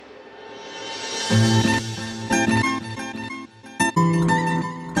Hello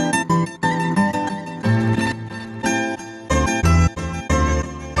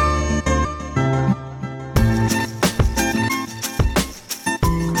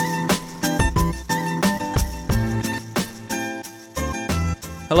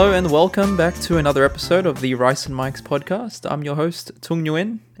and welcome back to another episode of the Rice and Mike's podcast. I'm your host, Tung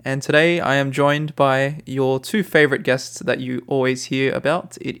Nguyen, and today I am joined by your two favorite guests that you always hear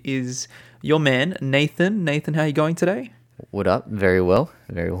about. It is your man, Nathan. Nathan, how are you going today? What up? Very well,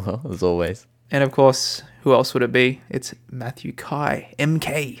 as always. And of course, who else would it be? It's Matthew Kai,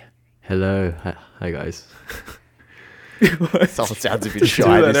 MK. Hello. Hi guys. Someone sounds a bit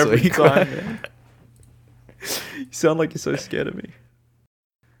shy this every week. time, man. You sound like you're so scared of me.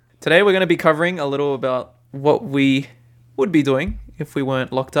 Today we're going to be covering a little about what we would be doing if we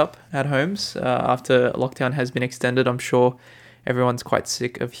weren't locked up at homes. After lockdown has been extended, I'm sure everyone's quite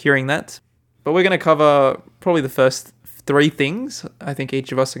sick of hearing that. But we're going to cover probably the first three things I think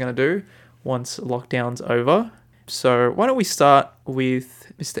each of us are going to do once lockdown's over. So why don't we start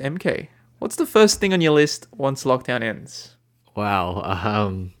with Mr. MK? What's the first thing on your list once lockdown ends? Wow.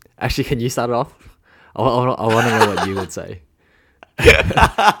 Actually, can you start off? I want to know what you would say.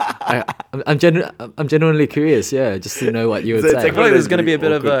 I'm genuinely curious, yeah, just to know what you would So say. I feel like there's going to be a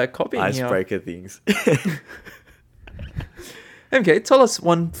bit of a copying here. Icebreaker things. MK, tell us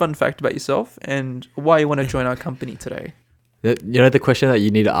one fun fact about yourself and why you want to join our company today. You know the question that you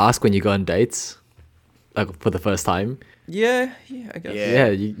need to ask when you go on dates, like for the first time. Yeah, I guess. Yeah. Yeah,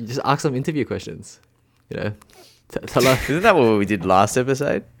 you just ask some interview questions. You know, tell us. Isn't that what we did last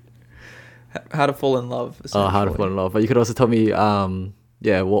episode? How to fall in love. Oh, how to essentially. fall in love. But you could also tell me,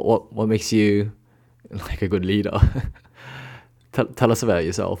 what makes you like a good leader. Tell us about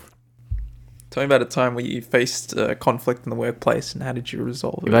yourself. Tell me about a time where you faced conflict in the workplace and how did you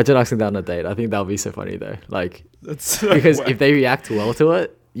resolve it? Imagine asking that on a date. I think that would be so funny though. Like, That's because if they react well to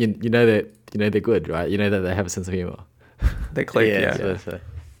it, you know that they're good, right? You know that they have a sense of humor. they click, yeah. So.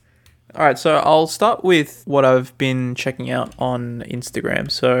 All right, so I'll start with what I've been checking out on Instagram.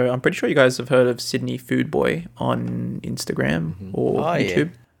 So I'm pretty sure you guys have heard of Sydney Food Boy on Instagram or YouTube.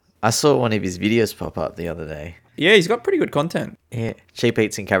 Yeah. I saw one of his videos pop up the other day. Yeah, he's got pretty good content. Yeah. Cheap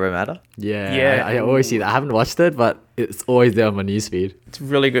Eats in Cabramatta. Yeah, Yeah. I always see that. I haven't watched it, but it's always there on my newsfeed. It's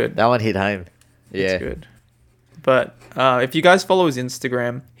really good. That one hit home. Yeah. It's good. But if you guys follow his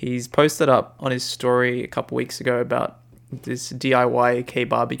Instagram, he's posted up on his story a couple weeks ago about this DIY K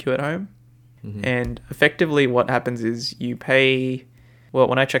barbecue at home. And effectively what happens is you pay, well,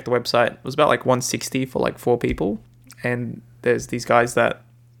 when I checked the website, it was about like $160 for like 4 people. And there's these guys that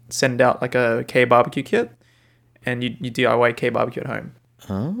send out like a K barbecue kit and you DIY K barbecue at home.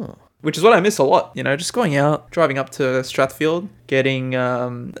 Oh. Which is what I miss a lot, you know, just going out, driving up to Strathfield, getting a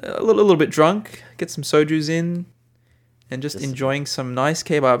little bit drunk, get some sojus in, and just enjoying some nice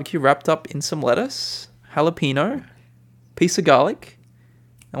K barbecue wrapped up in some lettuce, jalapeno, piece of garlic,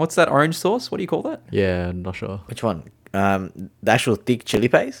 and what's that orange sauce? What do you call that? Yeah, I'm not sure. Which one? The actual thick chili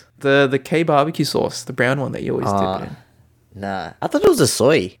paste? The K barbecue sauce, the brown one that you always dip it in. Nah. I thought it was a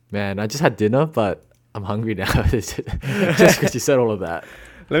soy. Man, I just had dinner, but I'm hungry now. Just because you said all of that.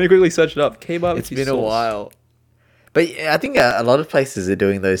 Let me quickly search it up. K barbecue It's been sauce. a while. But yeah, I think a lot of places are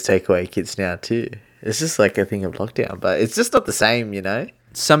doing those takeaway kits now too. It's just like a thing of lockdown, but it's just not the same, you know?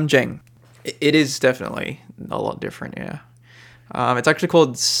 Samjang. It is definitely a lot different, yeah. It's actually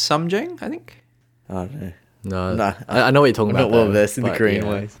called Samjang, I think. I don't know. No, Nah, I know what you're talking I'm about. not well though, versed in the but Korean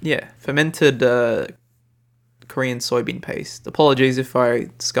yeah. ways. Yeah, fermented Korean soybean paste. Apologies if I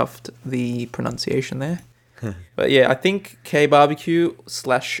scuffed the pronunciation there. But yeah, I think K barbecue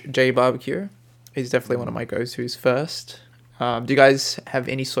 / J barbecue is definitely one of my go-tos first. Do you guys have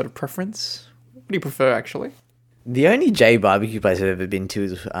any sort of preference? What do you prefer, actually? The only J barbecue place I've ever been to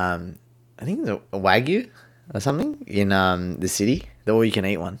is I think it's a Wagyu or something in the city, the all you can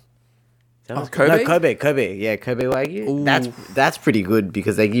eat one. Oh, Kobe? No, Kobe. Yeah, Kobe Wagyu. Ooh. That's pretty good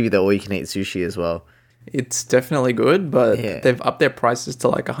because they give you the all you can eat sushi as well. It's definitely good, but Yeah. they've upped their prices to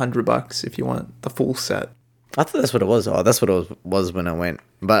like $100 if you want the full set. I thought that's what it was. Oh, that's what it was when I went.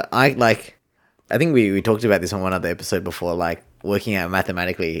 But I think we talked about this on one other episode before, like working out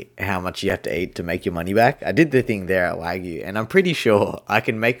mathematically how much you have to eat to make your money back. I did the thing there at Wagyu, and I'm pretty sure I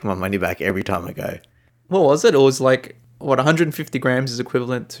can make my money back every time I go. What was it? It was like, 150 grams is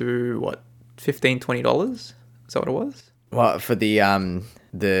equivalent to what, $15, $20? Is that what it was? What for the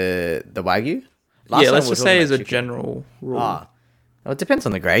Wagyu? Yeah, time let's we were just say talking as a about chicken. general rule. Well, it depends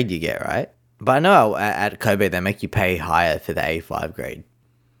on the grade you get, right? But I know at Kobe they make you pay higher for the A5 grade.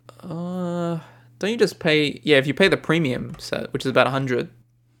 Don't you just pay? Yeah, if you pay the premium set, which is about 100,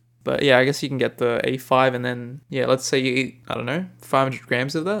 But yeah, I guess you can get the A5 and then, yeah, let's say you eat, I don't know, 500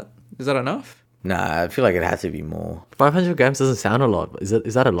 grams of that. Is that enough? Nah, I feel like it has to be more. 500 grams doesn't sound a lot. Is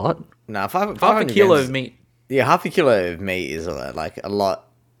that a lot? Nah, Half a 500 kilo grams- of meat. Yeah, half a kilo of meat is a lot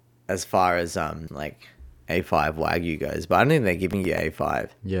as far as like A5 Wagyu goes, but I don't think they're giving you A5.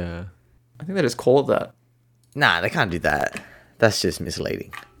 Yeah. I think they just call it that. Nah, they can't do that. That's just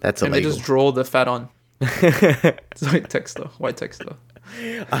misleading. That's And they illegal. just draw the fat on. It's like texture, white texture.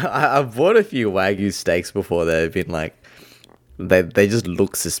 I've bought a few Wagyu steaks before that have been like, they just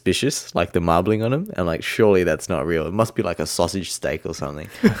look suspicious, like the marbling on them, and like surely that's not real. It must be like a sausage steak or something.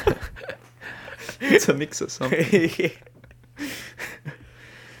 It's a mix of something.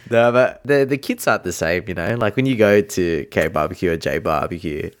 No, but the kits aren't the same, you know. Like when you go to K Barbecue or J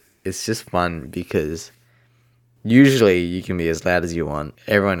Barbecue, it's just fun because usually you can be as loud as you want.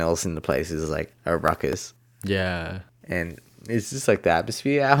 Everyone else in the place is like a ruckus, Yeah. and it's just like the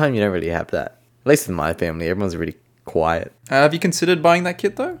atmosphere. At home, you don't really have that. At least in my family, everyone's really quiet. Have you considered buying that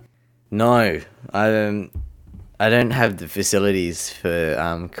kit though? No, I don't have the facilities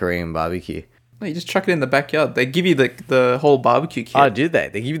for Korean barbecue. No, you just chuck it in the backyard. They give you the whole barbecue kit. Oh, do they?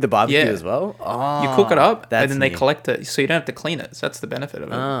 They give you the barbecue Yeah. as well? Oh, You cook it up and that's then they new. collect it, so you don't have to clean it. So that's the benefit of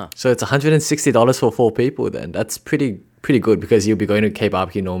it. Ah. So it's $160 for 4 people then. That's pretty good because you'll be going to K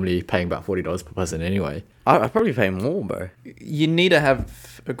Barbecue normally paying about $40 per person anyway. I'd probably pay more, bro. You need to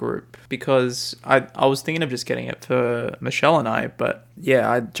have a group because I was thinking of just getting it for Michelle and I, but yeah,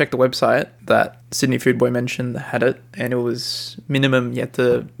 I checked the website that Sydney Food Boy mentioned that had it, and it was minimum you had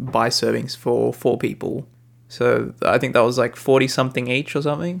to buy servings for 4 people. So I think that was like 40 something each or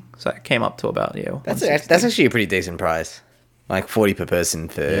something. So it came up to about That's 160. actually a pretty decent price. Like 40 per person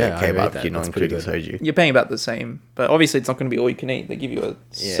for Yeah, I K rate barbecue, that. not That's pretty including soju. You're paying about the same, but obviously it's not going to be all you can eat. They give you a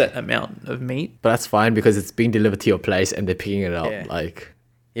Yeah. set amount of meat. But that's fine because it's being delivered to your place and they're picking it up. Yeah. Like,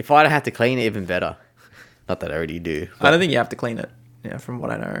 If I'd have to clean it, even better. Not that I already do. I don't think you have to clean it. Yeah, from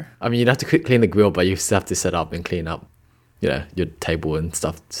what I know. I mean, you'd have to clean the grill, but you still have to set up and clean up, your table and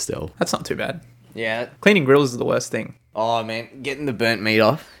stuff still. That's not too bad. Yeah. Cleaning grills is the worst thing. Oh, man. Getting the burnt meat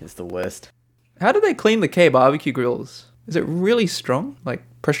off is the worst. How do they clean the K barbecue grills? Is it really strong? Like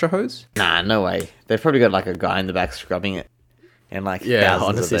pressure hose? Nah, no way. They've probably got like a guy in the back scrubbing it. And like Yeah, thousands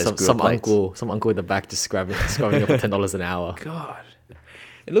honestly, of those grill some plates. uncle in the back just scrubbing up for $10 an hour. God.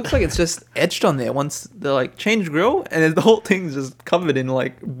 It looks like it's just etched on there once they're like change grill and then the whole thing's just covered in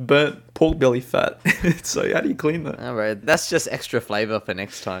like burnt pork belly fat. So how do you clean that? Oh, bro, that's just extra flavor for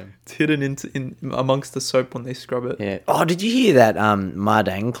next time. It's hidden in amongst the soap when they scrub it. Yeah. Oh, did you hear that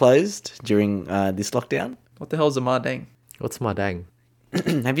Mardang closed during this lockdown? What the hell is a mardang? What's my dang?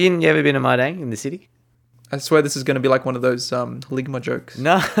 Have you ever been to Mardang in the city? I swear this is going to be like one of those Ligma jokes.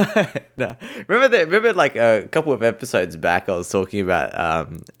 No, no. Remember like a couple of episodes back, I was talking about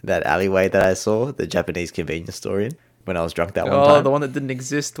that alleyway that I saw, the Japanese convenience store in, when I was drunk that one Oh, time. the one that didn't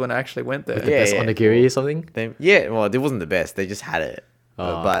exist when I actually went there. Yeah, Best yeah. onigiri or something? Yeah, well, it wasn't the best. They just had it.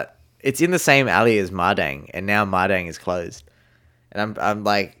 Oh. But it's in the same alley as Mardang, and now Mardang is closed. And I'm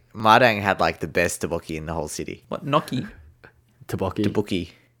like, Mardang had like the best tteokbokki in the whole city. What, Noki? Tteokbokki. Tteokbokki.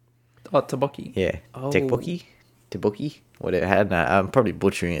 Oh, Taboki. Yeah. Oh. Tteokbokki? Tteokbokki? Whatever. I don't know. I'm probably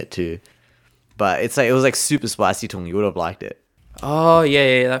butchering it too. But it's like it was like super spicy tung. You would have liked it. Oh,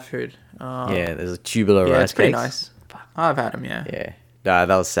 yeah, that food. Yeah, there's a tubular Yeah, rice it's pretty cakes. nice. I've had them, yeah. Yeah. No,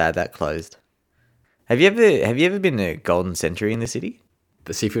 that was sad. That closed. Have you ever been to Golden Century in the city?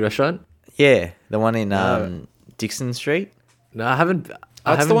 The seafood restaurant? Yeah, the one in Dixon Street. No, I haven't.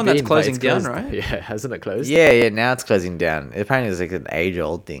 That's the one that's but closing it's down, closed. right? Yeah, hasn't it closed? Yeah. Now it's closing down. Apparently, it's like an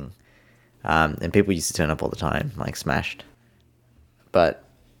age-old thing, and people used to turn up all the time, like smashed. But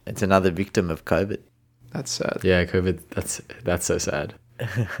it's another victim of COVID. That's sad. Yeah, COVID. That's so sad.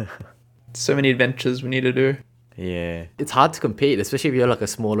 So many adventures we need to do. Yeah. It's hard to compete, especially if you're like a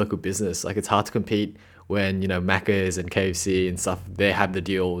small local business. Like it's hard to compete when Macca's and KFC and stuff, they have the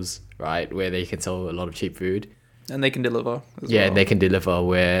deals, right, where they can sell a lot of cheap food. And they can deliver as Yeah, well. and they can deliver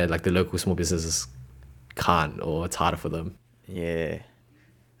where like the local small businesses can't, or it's harder for them. Yeah. It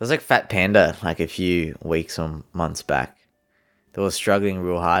was like Fat Panda like a few weeks or months back. They were struggling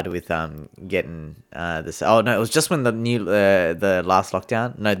real hard with getting this. Oh no, it was just when the last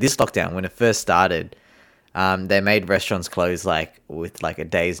lockdown. No, this lockdown when it first started. They made restaurants close like with like a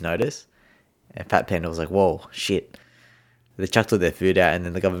day's notice. And Fat Panda was like, "Whoa, shit!" They chucked all their food out, and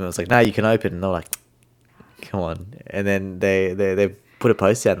then the government was like, "No, you can open." And they're like, "Come on!" And then they put a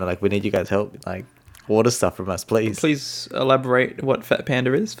post out, and they're like, "We need you guys' help. Like, order stuff from us, please." Please elaborate what Fat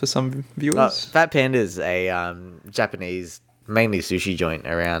Panda is for some viewers. Fat Panda is a Japanese, mainly sushi joint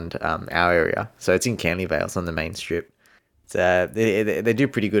around our area. So it's in Canley Vale. It's on the main strip. They do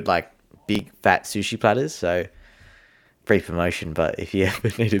pretty good like big fat sushi platters. So free promotion. But if you ever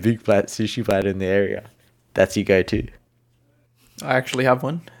need a big fat sushi platter in the area, that's your go-to. I actually have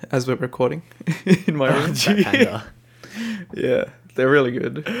one as we're recording in my room. Fat panda. Yeah, they're really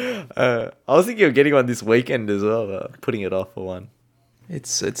good. I was thinking of getting one this weekend as well. But putting it off for one.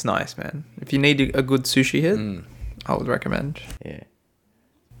 It's nice, man. If you need a good sushi hit, I would recommend. Yeah.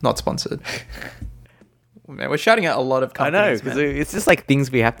 Not sponsored. Man, we're shouting out a lot of I know, companies. because Man. it's just like things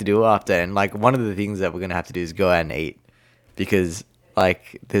we have to do after, and like one of the things that we're gonna have to do is go out and eat, because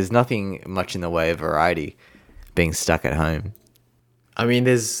like there's nothing much in the way of variety being stuck at home. I mean,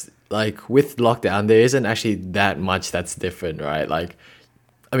 there's like with lockdown, there isn't actually that much that's different, right? Like,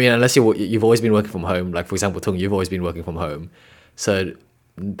 I mean, unless you've always been working from home. Like for example, Tung, you've always been working from home, so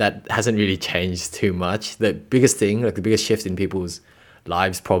that hasn't really changed too much. The biggest thing, like the biggest shift in people's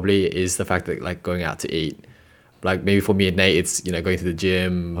lives probably is the fact that like going out to eat. Like maybe for me and Nate, it's, you know, going to the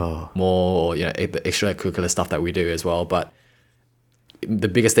gym more, or, you know, the extracurricular stuff that we do as well. But the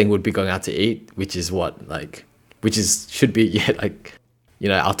biggest thing would be going out to eat, which is should be like, you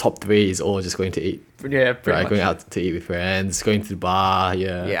know, our top three is all just going to eat. Yeah, pretty Right, much. going out to eat with friends, going to the bar.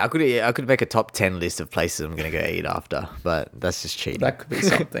 Yeah, I could make a top 10 list of places I'm gonna go eat after, but that's just cheating. That could be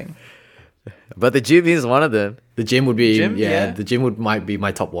something. But the gym is one of them. The gym would be Yeah. the gym might be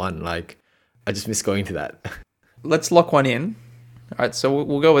my top one. Like, I just miss going to that. Let's lock one in. All right, so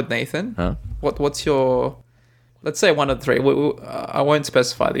we'll go with Nathan. Huh? What's your? Let's say one of the three. I won't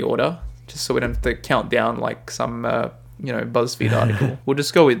specify the order, just so we don't have to count down like some BuzzFeed article. We'll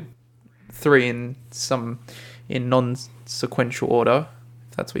just go with three in non-sequential order,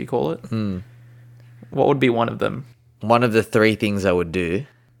 if that's what you call it. What would be one of them? One of the three things I would do.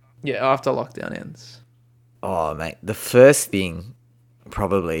 Yeah, after lockdown ends. Oh, mate. The first thing,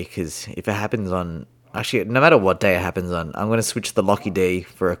 probably, because if it happens on... Actually, no matter what day it happens on, I'm going to switch the Lockie D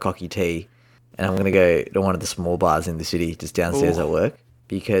for a cocky tea. And I'm going to go to one of the small bars in the city, just downstairs at work.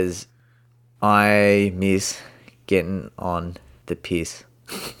 Because I miss getting on the piss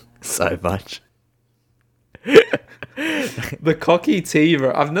so much. The cocky tea,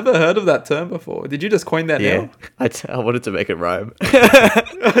 bro. I've never heard of that term before. Did you just coin that Yeah. now? I wanted to make it rhyme.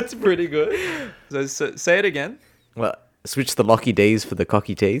 That's pretty good. So say it again. Well, switch the Lockie Ds for the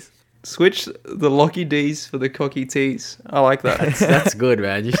cocky teas. Switch the Lockie D's for the cocky T's. I like that. That's good,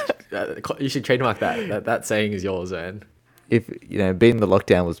 man. You should trademark that. That saying is yours, man. If, being the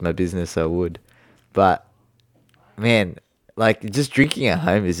lockdown was my business, I would. But, man, like, just drinking at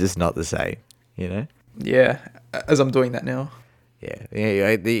home is just not the same, Yeah, as I'm doing that now.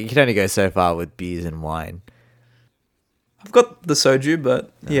 Yeah, you can only go so far with beers and wine. I've got the soju,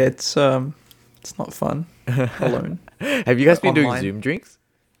 but yeah, it's not fun alone. Have you guys been doing Online. Zoom drinks?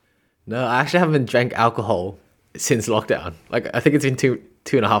 No, I actually haven't drank alcohol since lockdown. Like, I think it's been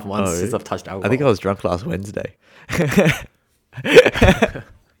 2.5 months Oh, since really? I've touched alcohol. I think I was drunk last Wednesday.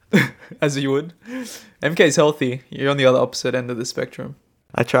 As you would. MK's healthy. You're on the other opposite end of the spectrum.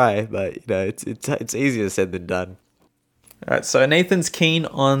 I try, but, it's easier said than done. All right, so Nathan's keen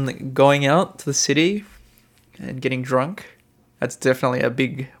on going out to the city and getting drunk. That's definitely a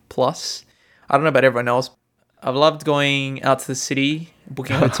big plus. I don't know about everyone else. I've loved going out to the city,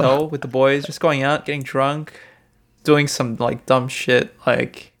 booking a hotel with the boys, just going out, getting drunk, doing some like dumb shit.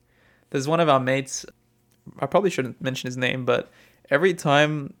 Like, there's one of our mates, I probably shouldn't mention his name, but every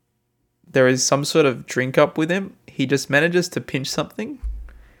time there is some sort of drink up with him, he just manages to pinch something.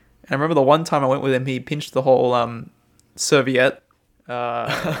 And I remember the one time I went with him, he pinched the whole serviette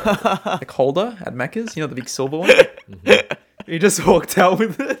like holder at Macca's, the big silver one. He just walked out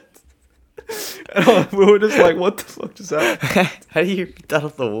with it. And we were just like, what the fuck just happened? How do you get that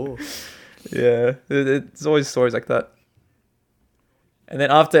off the wall? Yeah, it's always stories like that. And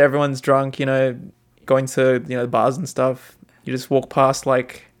then after everyone's drunk, going to bars and stuff, you just walk past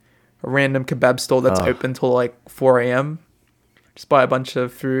like a random kebab store that's open till like 4 a.m. Just buy a bunch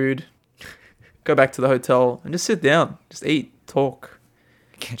of food, go back to the hotel, and just sit down, just eat, talk,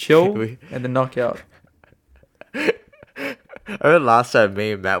 chill, and then knock out. I remember last time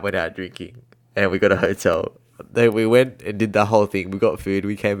me and Matt went out drinking and we got a hotel. Then we went and did the whole thing. We got food.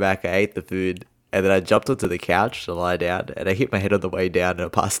 We came back. I ate the food. And then I jumped onto the couch to lie down. And I hit my head on the way down and I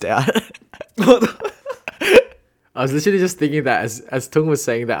passed out. I was literally just thinking that as Tung was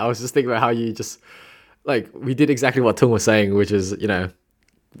saying that, I was just thinking about how you just, like, we did exactly what Tung was saying, which is,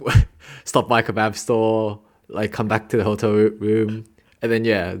 stop by a kebab store, like, come back to the hotel room. And then,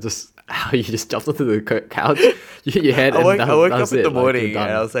 just how you just jumped onto the couch, you hit your head, I woke that up was in it. the Like, morning you're done.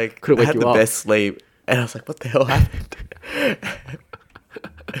 and I was like, Couldn't I wake had you the up. best sleep. And I was like, what the hell happened?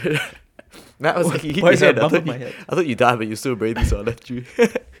 Matt was like, you hit Why your is there a head. bump on my head? I thought you died, but you're still breathing, so I left you.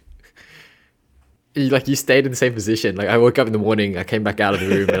 You stayed in the same position. Like I woke up in the morning, I came back out of the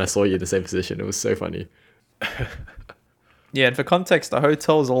room and I saw you in the same position. It was so funny. Yeah, and for context, a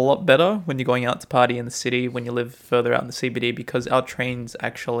hotel is a lot better when you're going out to party in the city when you live further out in the CBD because our trains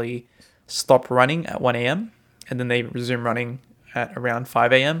actually stop running at 1 a.m. and then they resume running at around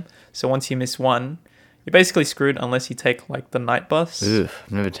 5 a.m. So once you miss one, you're basically screwed unless you take like the night bus, Ugh,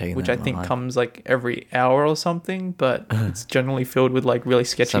 I've never taken which that I in my think life. comes like every hour or something, but it's generally filled with like really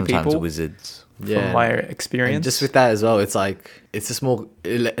sketchy Sometimes people wizards. from my experience. And just with that as well, it's like it's just more.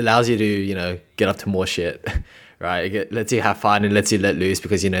 It allows you to get up to more shit, right? It lets you have fun and lets you let loose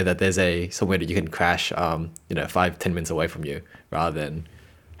because you know that there's somewhere that you can crash. 5-10 minutes away from you, rather than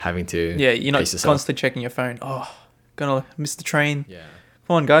having to. Yeah, you're not pace yourself. constantly checking your phone. Oh, gonna miss the train. Yeah.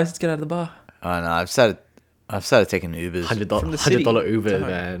 Come on, guys, let's get out of the bar. Oh no, I've started taking Ubers. From the city $100 to Uber, home.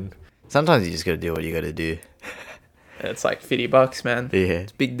 man. Sometimes you just gotta do what you gotta do. It's like $50, man. Yeah,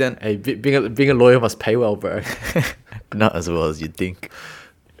 It's big dent. Hey, being a lawyer must pay well, bro. not as well as you'd think.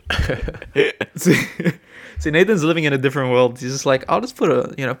 See, Nathan's living in a different world. He's just like, I'll just put on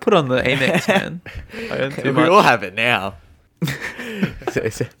the Amex, man. I earn too We much. all have it now.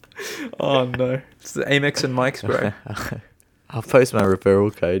 Oh no, it's the Amex and Mike's, bro. I'll post my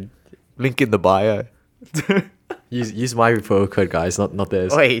referral code. Link in the bio. Use my referral code, guys, not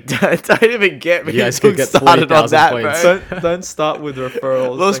theirs. Wait, don't even get me. You guys could get started on 40,000 that, points. bro. Don't start with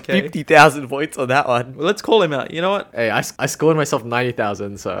referrals. Lost Okay. 50,000 points on that one. Well, let's call him out. You know what? Hey, I scored myself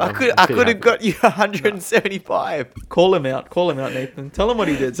 90,000, so I could have got you 175. Call him out. Call him out, Nathan. Tell him what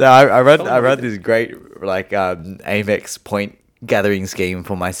he did. So I Tell run him I what run he did. this great Amex point gathering scheme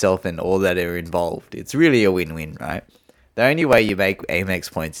for myself and all that are involved. It's really a win-win, right? The only way you make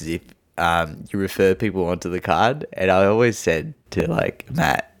Amex points is if you refer people onto the card. And I always said to like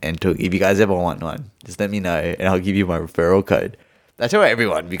Matt and Took, if you guys ever want one, just let me know and I'll give you my referral code. I tell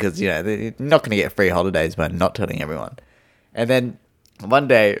everyone because they're not going to get free holidays by not telling everyone. And then one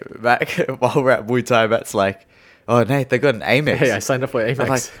day, Matt, while we're at Muay Thai, Matt's like, "Oh, Nate, they got an Amex." Hey, I signed up for Amex. I'm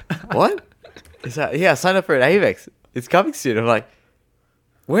like, what? Is that? Yeah, I signed up for an Amex. It's coming soon. I'm like,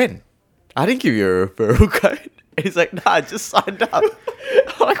 when? I didn't give you a referral code. And he's like, nah, I just signed up.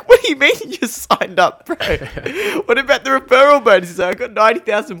 I'm like, what do you mean you just signed up, bro? What about the referral bonus? He's like, I got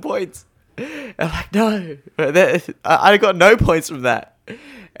 90,000 points. And I'm like, no. I got no points from that.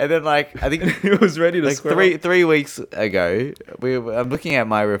 And then like, I think He was ready to like square up. 3 weeks ago, I'm looking at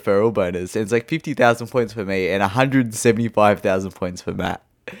my referral bonus, and it's like 50,000 points for me and 175,000 points for Matt.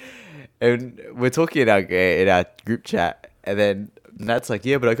 And we're talking in our group chat, and then Matt's like,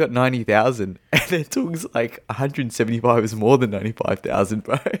 "Yeah, but I got 90,000," and then Tung's like, 175 is more than 95,000,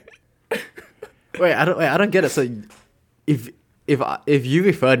 bro. Wait, I don't get it. So, if you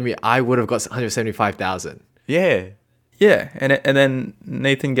referred me, I would have got 175,000. Yeah. Yeah, and then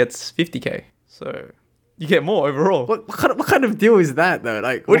Nathan gets 50K. So you get more overall. What kind of deal is that though?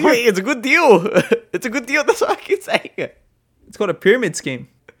 Like, What do you mean? It's a good deal. It's a good deal. That's what I keep saying. It's called a pyramid scheme.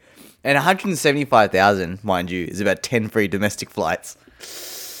 And 175,000, mind you, is about 10 free domestic flights.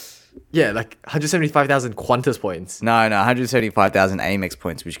 Yeah, like 175,000 Qantas points. No, 175,000 Amex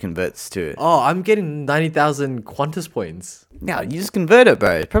points, which converts to. Oh, I'm getting 90,000 Qantas points. No, you just convert it,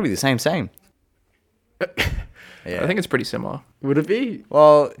 bro. It's probably the same. I think it's pretty similar. Would it be?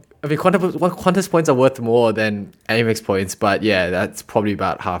 Well, I mean, Qantas points are worth more than Amex points, but yeah, that's probably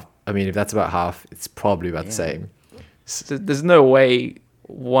about half. I mean, if that's about half, it's probably about the same. There's no way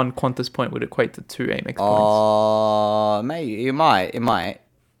one Qantas point would equate to 2 Amex points. maybe it might.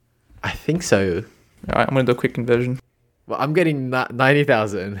 I think so. All right, I'm going to do a quick conversion. Well, I'm getting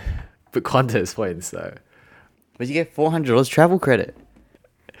 90,000, but Qantas points though. But you get $400 travel credit,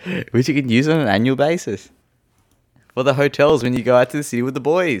 which you can use on an annual basis for the hotels when you go out to the city with the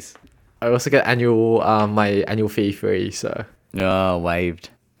boys. I also get my annual fee free, so Oh, waived.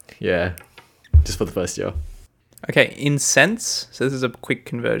 yeah, just for the first year. Okay, in cents, so this is a quick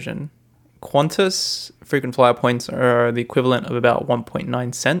conversion. Qantas frequent flyer points are the equivalent of about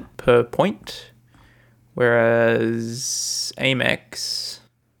 1.9 cent per point, whereas Amex,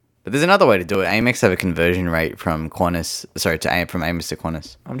 But there's another way to do it. Amex have a conversion rate from Qantas, from Amex to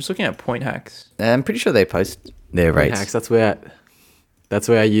Qantas. I'm just looking at Point Hacks. I'm pretty sure they post their rates. Hacks, that's where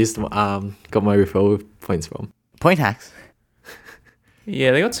I used got my referral points from. Point hacks.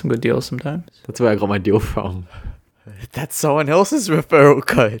 Yeah, they got some good deals sometimes. That's where I got my deal from. That's someone else's referral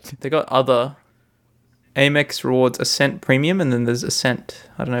code. They got other Amex rewards Ascent Premium, and then there's Ascent.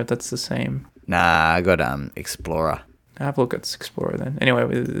 I don't know if that's the same. Nah, I got Explorer. I'll have a look at Explorer then. Anyway,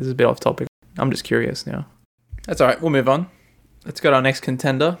 this is a bit off topic. I'm just curious now. That's all right. We'll move on. Let's go to our next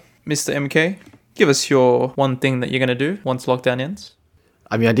contender. Mr. MK, give us your one thing that you're going to do once lockdown ends.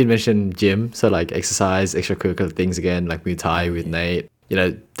 I mean, I did mention gym, so like exercise, extracurricular things again, like Muay Thai with Nate,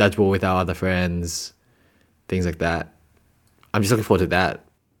 dodgeball with our other friends, things like that. I'm just looking forward to that.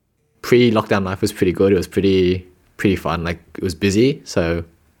 Pre-lockdown life was pretty good. It was pretty fun. Like, it was busy, so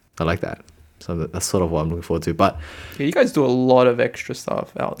I like that. So that's sort of what I'm looking forward to. But Yeah, you guys do a lot of extra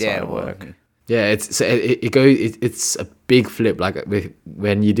stuff outside of well, work. yeah, it's a big flip. Like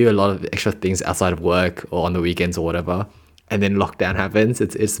when you do a lot of extra things outside of work or on the weekends or whatever, and then lockdown happens,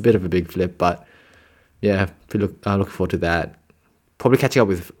 it's a bit of a big flip. But yeah, I'm looking forward to that. Probably catching up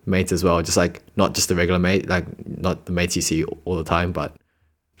with mates as well, just like not just the regular mate, like not the mates you see all the time, but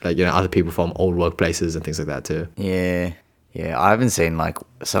like other people from old workplaces and things like that too. Yeah. I haven't seen like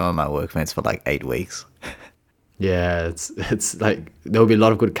some of my workmates for like 8 weeks. Yeah, it's like there'll be a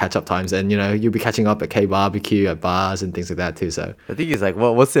lot of good catch up times, and you'll be catching up at K barbecue, at bars and things like that too. So The thing is like,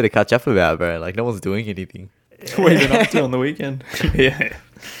 what's there to catch up about, bro? Like no one's doing anything. What have you been up to on the weekend? Yeah.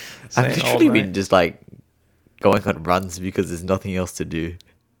 I've Same literally old, been mate. just like going on runs because there's nothing else to do.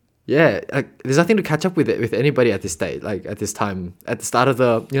 yeah, like there's nothing to catch up with anybody at this state, like at this time, at the start of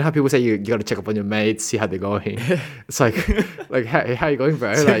how people say you got to check up on your mates, see how they're going. It's like how you going,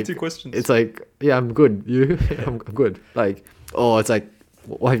 bro? Same Like two questions. it's like, yeah, I'm good. You? I'm good. Like, oh, it's like,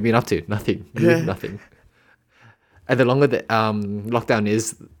 what have you been up to? Nothing. You? Nothing. And the longer the lockdown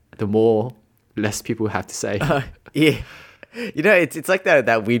is, the more less people have to say. Yeah. It's like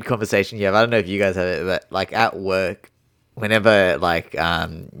that weird conversation you have. I don't know if you guys have it, but like at work, whenever like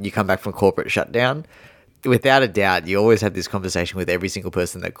you come back from corporate shutdown, without a doubt, you always have this conversation with every single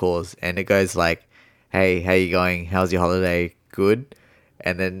person that calls, and it goes like, "Hey, how you going? How's your holiday? Good?"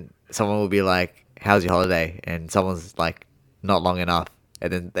 And then someone will be like, "How's your holiday?" And someone's like, "Not long enough."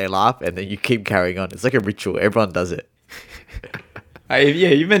 And then they laugh, and then you keep carrying on. It's like a ritual. Everyone does it. Yeah,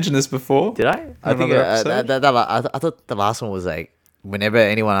 you mentioned this before. Did I? I think Another episode? I thought the last one was like, whenever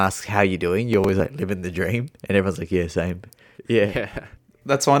anyone asks how you doing, you always like living the dream, and everyone's like, yeah, same. Yeah.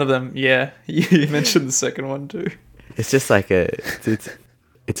 That's one of them. Yeah, you mentioned the second one too. It's just like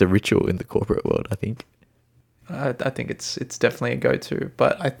it's a ritual in the corporate world, I think. I think it's definitely a go-to.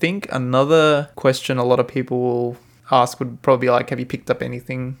 But I think another question a lot of people will ask would probably be like, have you picked up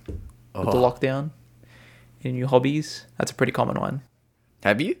anything with the lockdown? Any new hobbies? That's a pretty common one.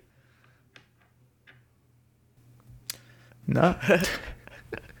 Have you? No.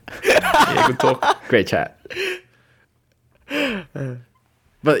 Yeah, good talk. Great chat.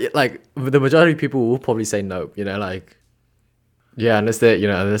 But like the majority of people will probably say no. Like, yeah, unless they're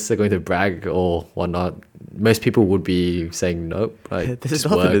going to brag or whatnot. Most people would be saying nope. Like, There's just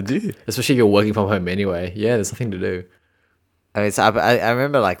nothing to work. do. Especially if you're working from home anyway. Yeah, there's nothing to do. I mean, I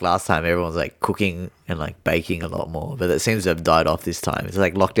remember like last time everyone was like cooking and like baking a lot more, but that seems to have died off this time. It's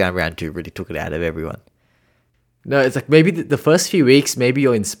like lockdown round 2 really took it out of everyone. No, it's like maybe the first few weeks, maybe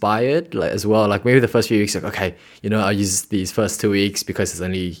you're inspired like as well. Like maybe the first few weeks, like, okay, I use these first 2 weeks because it's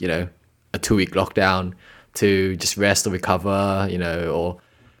only, a 2-week lockdown to just rest or recover, or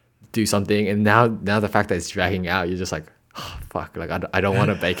do something. And now the fact that it's dragging out, you're just like, oh, fuck, like I don't want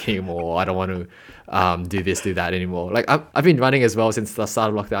to bake anymore. I don't want to do this, do that anymore. Like I've been running as well since the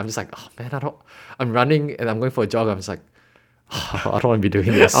start of lockdown. I'm just like, oh man, I'm running and I'm going for a jog. I'm just like, oh, I don't want to be doing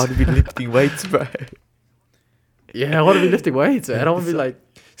this. I want to be lifting weights, bro. Yeah, I want to be lifting weights. I don't want to be like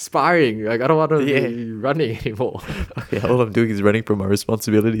sparring. Like I don't want to Yeah. be running anymore. Okay, all I'm doing is running from my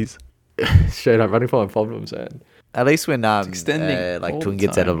responsibilities. Straight up running from my problems, man. At least when extending like all Tung the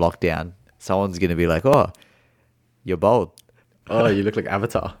gets out of lockdown, someone's gonna be like, "Oh, you're bold." Oh, you look like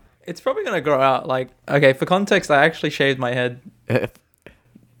Avatar. It's probably going to grow out. Like, okay, for context, I actually shaved my head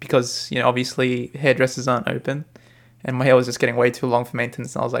because, obviously hairdressers aren't open and my hair was just getting way too long for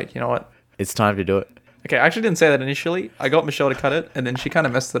maintenance. And I was like, you know what? It's time to do it. Okay, I actually didn't say that initially. I got Michelle to cut it and then she kind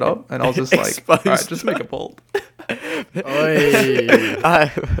of messed it up. And I was just like, Exposed. all right, just make it bald.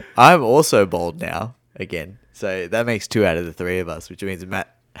 Oi. I'm also bald now again, so that makes 2 out of the 3 of us, which means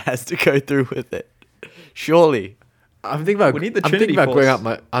Matt has to go through with it. Surely, I'm thinking about. We need the I'm thinking Trinity about growing Force. out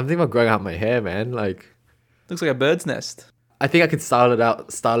my. I'm thinking about growing out my hair, man. Like, Looks like a bird's nest. I think I could style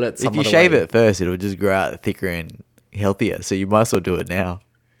it. Some if you other shave way. it first, it'll just grow out thicker and healthier. So you might as well do it now.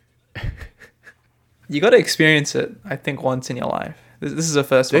 You got to experience it, I think, once in your life. This is a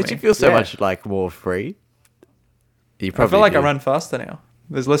first for Don't me. you feel so Yeah. much like more free? You I probably feel like do. I run faster now.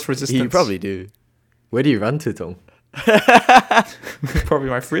 There's less resistance. You probably do. Where do you run to, Tom? Probably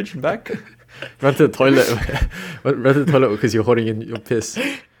my fridge and back. Run to the toilet. Run to the toilet because you're holding in your piss.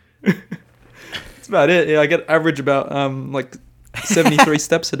 That's about it. Yeah, I get average about like 73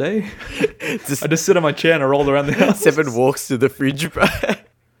 steps a day. Just I just sit on my chair and I roll around the house. 7 walks to the fridge, bro.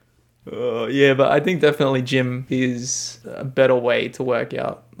 Yeah, but I think definitely gym is a better way to work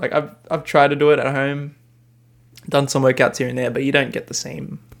out. Like I've tried to do it at home, done some workouts here and there, but you don't get the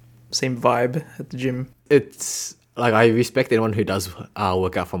same vibe at the gym. It's like I respect anyone who does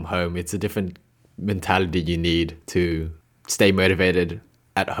work out from home. It's a different mentality you need to stay motivated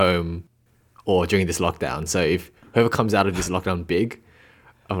at home or during this lockdown. So if whoever comes out of this lockdown big,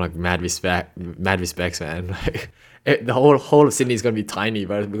 I'm like mad respects, man. Like the whole of Sydney is gonna be tiny,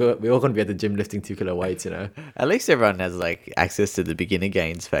 but we're all gonna be at the gym lifting 2 kilo weights, you know. At least everyone has like access to the beginner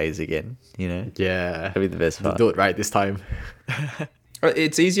gains phase again. You know, Yeah, that'll be the best part. do it right this time.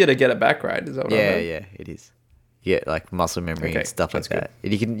 It's easier to get it back, right? Is that what I Yeah, heard? yeah, it is. Yeah, like muscle memory Okay, and stuff like that's good. that.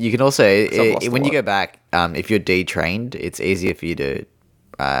 And you can also I've lost a when you lot. go back, if you're detrained, it's easier for you to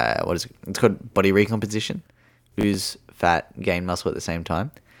what is it? It's called body recomposition. Lose fat, gain muscle at the same time.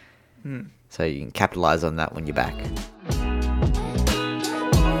 So you can capitalize on that when you're back.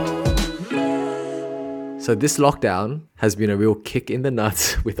 So this lockdown has been a real kick in the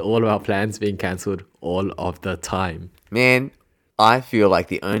nuts with all of our plans being cancelled all of the time. Man, I feel like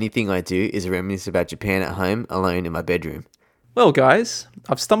the only thing I do is reminisce about Japan at home, alone in my bedroom. Well, guys,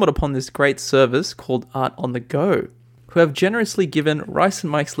 I've stumbled upon this great service called Art on the Go, who have generously given Rice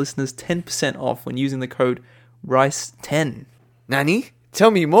and Mike's listeners 10% off when using the code RICE10. Nani?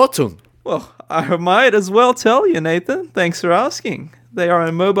 Tell me more, Tung. Well, I might as well tell you, Nathan. Thanks for asking. They are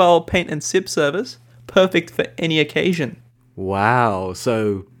a mobile paint and sip service, perfect for any occasion. Wow,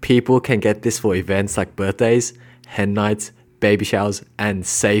 so people can get this for events like birthdays, hen nights, baby showers, and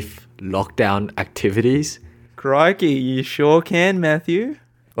safe lockdown activities? Crikey, you sure can, Matthew.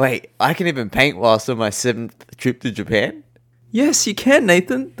 Wait, I can even paint whilst on my 7th trip to Japan? Yes, you can,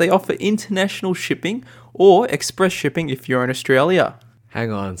 Nathan. They offer international shipping or express shipping if you're in Australia.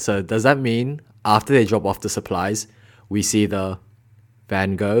 Hang on, so does that mean after they drop off the supplies, we see the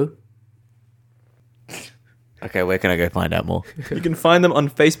Van Gogh? Okay, where can I go find out more? You can find them on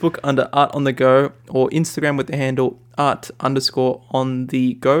Facebook under Art on the Go or Instagram with the handle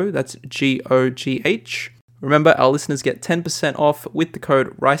art_on-the-go. That's GOGH. Remember, our listeners get 10% off with the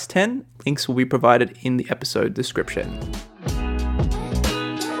code RICE10. Links will be provided in the episode description.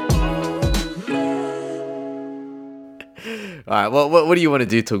 All right, well, what do you want to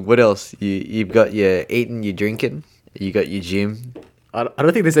do, Tung? What else? You've got your eating, your drinking, you got your gym. I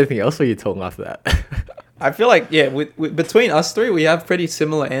don't think there's anything else for you talking after that. I feel like, yeah, with between us three, we have pretty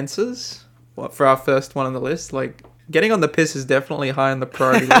similar answers for our first one on the list. Like, getting on the piss is definitely high on the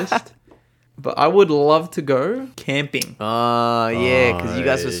priority list. But I would love to go camping. Oh, yeah, because you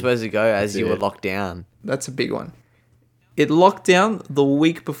guys were Aye. supposed to go as you were it. locked down. That's a big one. It locked down the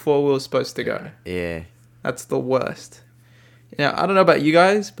week before we were supposed to go. Yeah. That's the worst. Now, I don't know about you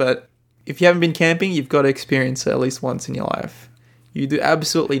guys, but if you haven't been camping, you've got to experience it at least once in your life. You do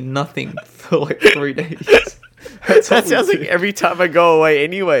absolutely nothing for like 3 days. That's all That we sounds do. like every time I go away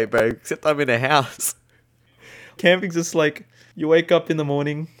anyway, bro, except I'm in a house. Camping's just like you wake up in the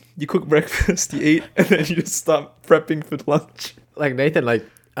morning, you cook breakfast, you eat, and then you just start prepping for lunch. Like Nathan, like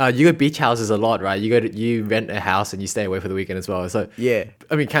you go beach houses a lot, right? You rent a house and you stay away for the weekend as well. So Yeah.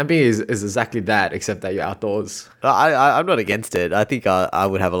 I mean, camping is exactly that, except that you're outdoors. I'm not against it. I think I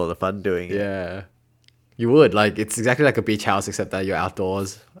would have a lot of fun doing it. Yeah, you would. Like it's exactly like a beach house, except that you're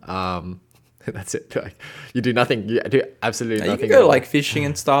outdoors. That's it. Like you do nothing. You do absolutely You nothing. can at go all. like fishing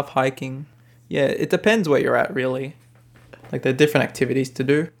and stuff, hiking. Yeah, it depends where you're at, really. Like there are different activities to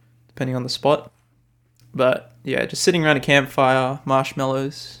do depending on the spot. But yeah, just sitting around a campfire,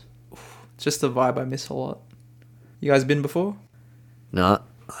 marshmallows, it's just a vibe I miss a lot. You guys been before? No,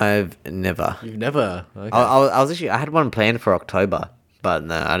 I've never. You've never. Okay. I was actually, I had one planned for October, but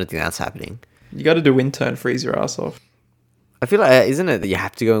no, I don't think that's happening. You got to do winter and freeze your ass off. I feel like, isn't it that you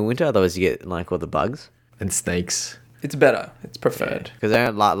have to go in winter, otherwise you get like all the bugs? And snakes. It's better. It's preferred. Because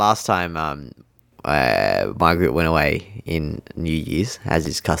last time Margaret went away in New Year's, as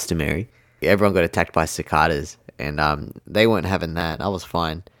is customary, everyone got attacked by cicadas, and they weren't having that. I was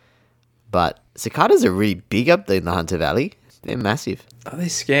fine. But cicadas are really big up there in the Hunter Valley. They're massive. Oh, they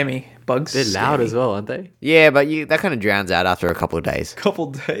scare me. Bugs. They're scare loud me. as well, aren't they? Yeah, but that kind of drowns out after a couple of days. Couple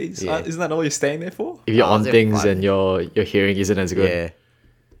days. Yeah. Isn't that all you're staying there for? If you're Oh, on they're things fun. and your hearing isn't as good.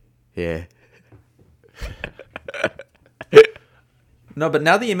 Yeah. No, but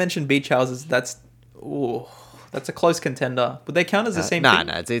now that you mentioned beach houses, that's a close contender. Would they count as the same Nah, thing?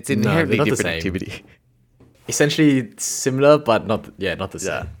 no, it's No, inherently they're not the different same. activity. Essentially similar, but not the same.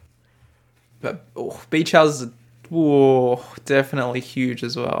 Yeah. But beach houses are definitely huge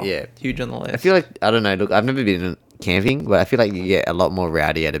as well. Yeah. Huge on the list. I feel like, I don't know, look, I've never been camping, but I feel like you get a lot more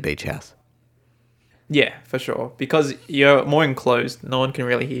rowdy at a beach house. Yeah, for sure. Because you're more enclosed, no one can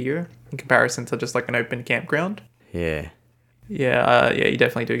really hear you in comparison to just like an open campground. Yeah. Yeah, you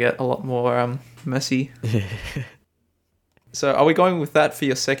definitely do get a lot more messy. So, are we going with that for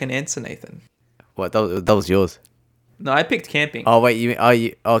your second answer, Nathan? What? That was yours. No, I picked camping. Oh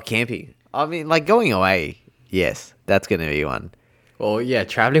wait, camping. I mean, like going away. Yes, that's gonna be one. Well, yeah,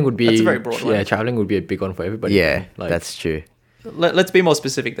 traveling would be. That's a very broad one. Yeah, traveling would be a big one for everybody. Yeah, like, that's true. Let's be more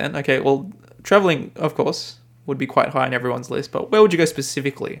specific then. Okay, well, traveling, of course, would be quite high on everyone's list, but where would you go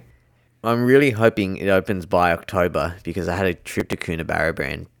specifically? I'm really hoping it opens by October because I had a trip to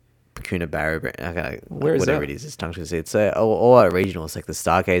Coonabarabran. Okay, Where is whatever that? it is, it's tongue twister. It's all our regional. It's like the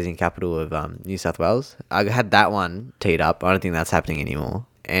stargazing capital of New South Wales. I had that one teed up. I don't think that's happening anymore.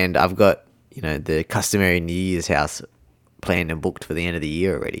 And I've got the customary New Year's house planned and booked for the end of the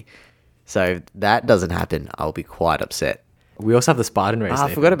year already. So if that doesn't happen, I'll be quite upset. we also have the Spartan race. I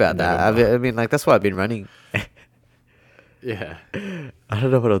Nathan, forgot about in that. November. I mean, like that's why I've been running. Yeah. I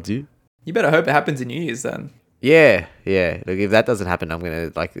don't know what I'll do. You better hope it happens in New Year's then. Yeah. Look, if that doesn't happen, I'm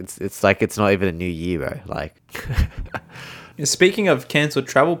gonna like it's like it's not even a new year, bro. Like, Speaking of cancelled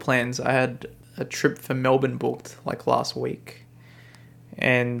travel plans, I had a trip for Melbourne booked like last week.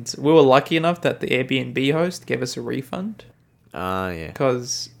 And we were lucky enough that the Airbnb host gave us a refund. yeah.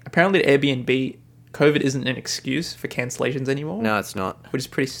 Because apparently at Airbnb, COVID isn't an excuse for cancellations anymore. No, it's not. Which is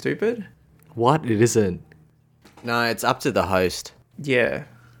pretty stupid. What? It isn't. No, it's up to the host. Yeah.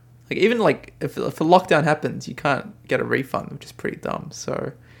 Like even like if a lockdown happens, you can't get a refund, which is pretty dumb.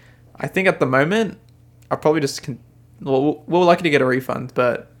 So I think at the moment, I'll probably just... Well, we're lucky to get a refund,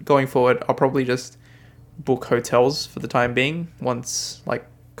 but going forward, I'll probably just book hotels for the time being once like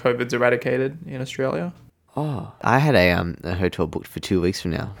COVID's eradicated in Australia. Oh, I had a hotel booked for 2 weeks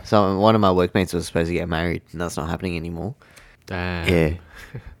from now. So one of my workmates was supposed to get married, and that's not happening anymore. Damn. Yeah,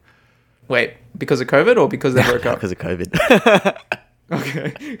 Wait, because of COVID or because they broke up? because of COVID.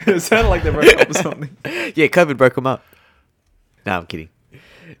 Okay, it sounded like they broke up or something. Yeah, COVID broke them up. No, I'm kidding.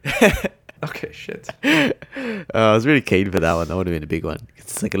 Okay, shit. I was really keen for that one. That would have been a big one.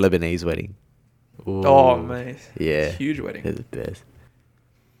 It's like a Lebanese wedding. Ooh. Oh mate, Yeah, huge wedding. they're the best.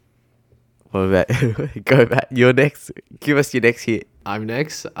 What about go back? Your next. Give us your next hit. I'm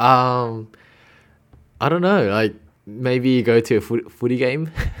next. I don't know. Like maybe go to a footy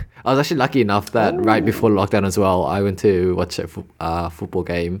game. I was actually lucky enough that right before lockdown as well, I went to watch a football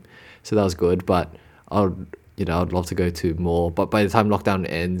game, so that was good. But I'd love to go to more. But by the time lockdown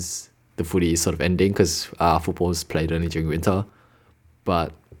ends, the footy is sort of ending because football is played only during winter.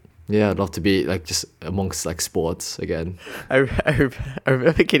 But yeah, I'd love to be like just amongst like sports again. I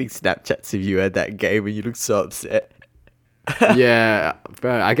remember getting Snapchats of you at that game and you looked so upset. Yeah,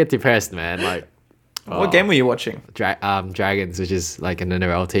 bro, I get depressed, man. Like, What game were you watching? Dragons, which is like an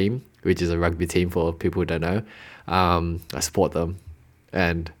NRL team, which is a rugby team for people who don't know. I support them,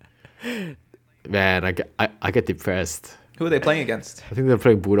 and man, I get depressed. Who were they playing against? I think they're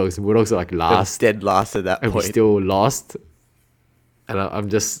playing Bulldogs. Bulldogs are like last, Dead last at that and we point. still lost, and I'm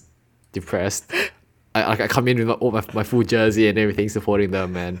just depressed. I come in with all my full jersey and everything, supporting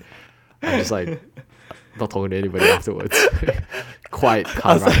them, and I'm just like not talking to anybody afterwards. Quite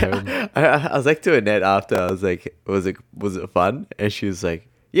calm right home. I was like to Annette after. I was like, was it fun? And she was like,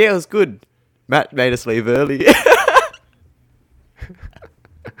 yeah, it was good. Matt made us leave early.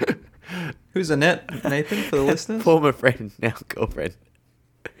 Who's Annette, Nathan, for the listeners? Former friend, now girlfriend.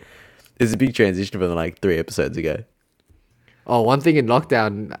 There's a big transition from like 3 episodes ago. Oh, one thing in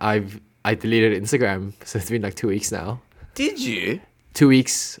lockdown, I deleted Instagram, so it's been like 2 weeks now. Did you? 2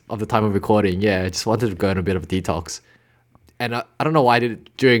 weeks of the time of recording. Yeah, I just wanted to go on a bit of a detox. And I don't know why I did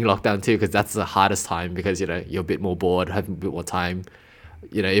it during lockdown too, because that's the hardest time because, you're a bit more bored, have a bit more time.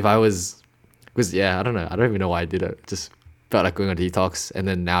 If I was, because yeah, I don't know. I don't even know why I did it. Just felt like going on a detox, and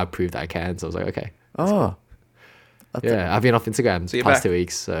then now I proved that I can. So I was like, okay. Oh. Yeah, I've been off Instagram So the you're past back. 2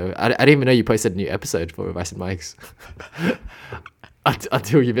 weeks. So I didn't even know you posted a new episode for Rice and Mike's.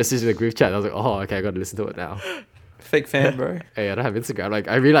 Until you messaged in the group chat. I was like, oh, okay, I got to listen to it now. Fake fan, bro. Hey, I don't have Instagram. Like,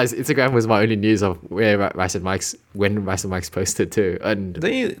 I realized Instagram was my only news of where Rice and Mike's, when Rice and Mike's posted too. And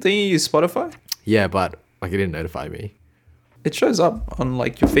Don't you use Spotify? yeah, but like it didn't notify me. It shows up on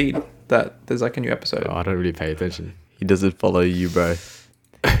like your feed that there's like a new episode. Oh, I don't really pay attention. He doesn't follow you, bro.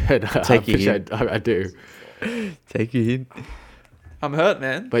 Take you I do. Take you in. I'm hurt,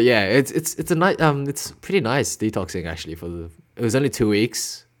 man. But yeah, it's a nice it's pretty nice detoxing actually it was only 2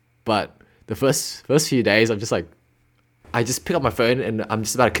 weeks, but the first few days I'm just like I just pick up my phone and I'm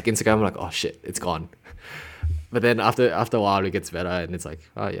just about to click Instagram. I'm like, oh shit, it's gone. But then after a while it gets better and it's like,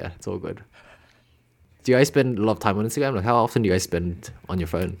 oh yeah, it's all good. Do you guys spend a lot of time on Instagram? Like, how often do you guys spend on your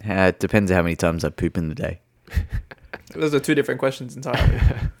phone? It depends how many times I poop in the day. Those are two different questions entirely.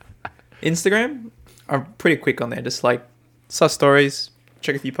 Instagram, I'm pretty quick on there. Just like sus stories,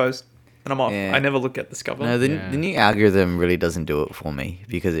 check a few posts, and I'm off. Yeah. I never look at Discover. No, the Yeah. new algorithm really doesn't do it for me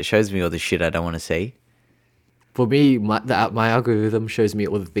because it shows me all the shit I don't want to see. For me, my algorithm shows me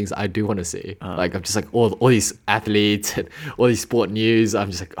all the things I do want to see. Like I'm just like all these athletes and all these sport news.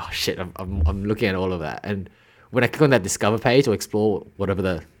 I'm just like, oh shit, I'm looking at all of that. And when I click on that discover page or explore whatever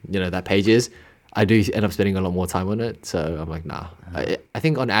that page is, I do end up spending a lot more time on it. So I'm like, nah. I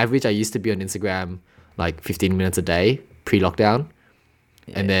think on average I used to be on Instagram like 15 minutes a day pre-lockdown,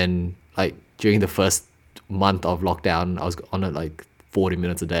 and then like during the first month of lockdown, I was on it like 40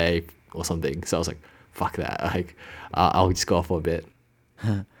 minutes a day or something. So I was like, fuck that. Like, I'll just go off for a bit.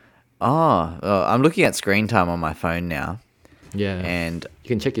 I'm looking at screen time on my phone now, Yeah. and You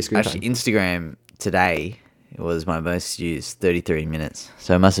can check your screen actually time. Instagram today was my most used 33 minutes.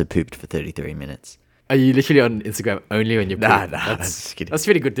 So I must have pooped for 33 minutes. Are you literally on Instagram only when you're Nah, pooping? I'm just kidding. That's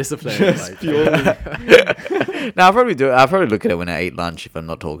pretty good discipline. like, No, I'll probably do it. I'll probably look at it when I eat lunch if I'm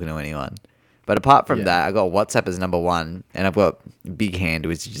not talking to anyone. But apart from Yeah. that, I got WhatsApp as number one, and I've got Big Hand,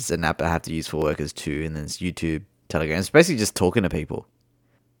 which is just an app I have to use for work as two, and then it's YouTube, Telegram. It's basically just talking to people.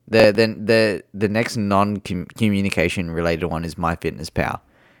 The next non-communication related one is MyFitnessPal,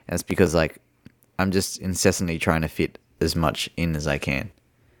 and it's because like I'm just incessantly trying to fit as much in as I can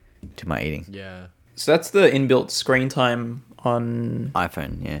to my eating. yeah. So that's the inbuilt screen time on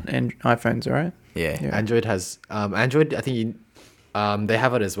iPhone, yeah, iPhones, right? yeah. Yeah. Android has Android. I think they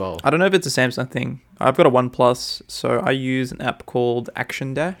have it as well. I don't know if it's a Samsung thing. I've got a OnePlus, so I use an app called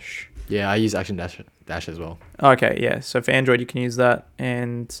Action Dash. Yeah, I use Action Dash as well. Okay, yeah. So for Android, you can use that,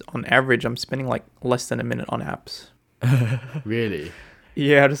 and on average, I'm spending like less than a minute on apps. Really?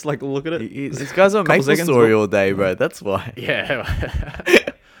 Yeah, I just like look at it. This guy's on Couple seconds. MapleStory all day, bro. That's why. Yeah.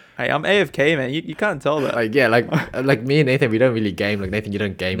 Hey, I'm AFK, man. You can't tell that. like yeah, like me and Nathan, we don't really game. Like Nathan, you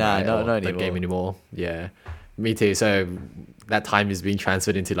don't game. Nah, right? no, Or not don't game anymore. anymore. Yeah, me too. So that time is being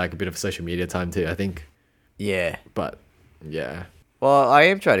transferred into like a bit of social media time too, I think. Yeah. But yeah, Well, I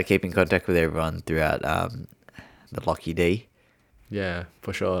am trying to keep in contact with everyone throughout the Locky D. yeah,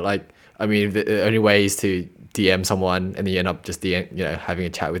 for sure. Like, I mean, the only way is to DM someone, and then you end up just having a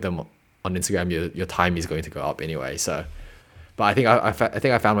chat with them on Instagram. Your time is going to go up anyway. So, but I think I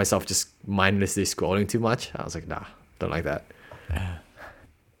think I found myself just mindlessly scrolling too much. I was like, nah, don't like that.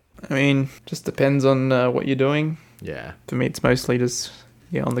 I mean, just depends on what you're doing. Yeah, For me, it's mostly just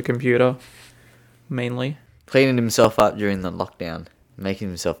on the computer, mainly. Cleaning himself up during the lockdown, making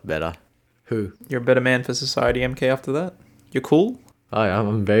himself better. who? You're a better man for society, MK. After that, you're cool. Oh, yeah,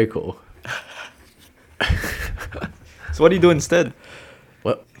 I'm very cool. So what do you do instead?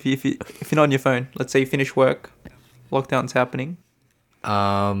 What? If you're not on your phone, let's say you finish work, lockdown's happening.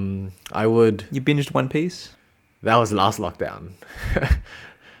 I would. You binged One Piece. That was last lockdown.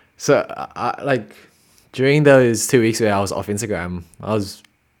 So, I like during those 2 weeks where I was off Instagram, I was a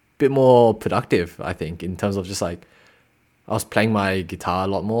bit more productive, I think, in terms of just like I was playing my guitar a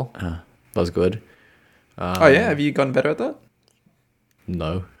lot more. That was good. Oh yeah, have you gotten better at that?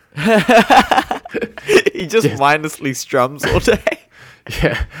 No. He just mindlessly strums all day.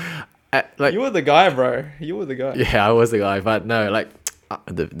 Yeah. Like, You were the guy, bro. You were the guy. yeah, I was the guy, but no, like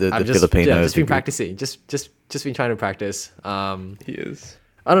The I've just, Filipino. just been practicing, just been trying to practice. He is.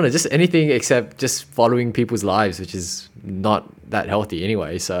 I don't know, just anything except just following people's lives, which is not that healthy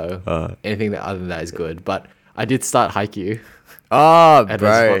anyway. So anything that other than that is good. But I did start Haikyuu. Oh, And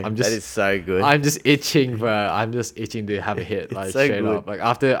bro, I'm just- that is so good. I'm just itching, bro. I'm just itching to have a hit, like so straight good. up. Like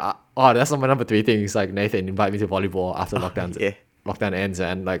after, that's not my number 3 thing. It's like Nathan invite me to volleyball after lockdown ends,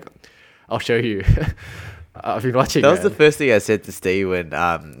 and like I'll show you. I've been watching. That was the man. first thing I said to Steve when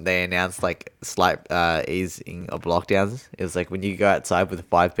they announced like slight easing of lockdowns. It was like when you go outside with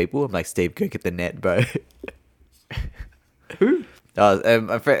 5 people, I'm like, Steve, go get the net, bro. Who?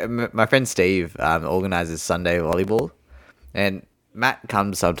 My friend Steve organizes Sunday volleyball, and Matt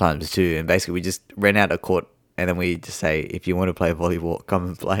comes sometimes too. And basically, we just rent out a court, and then we just say, if you want to play volleyball, come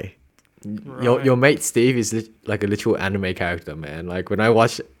and play. Your mate Steve is like a literal anime character, man. Like when I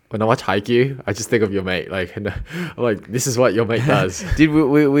watch Haikyuu, I just think of your mate. Like I'm like, this is what your mate does. Dude,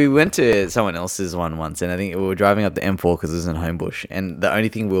 we went to someone else's one once, and I think we were driving up the M4 because it was in Homebush, and the only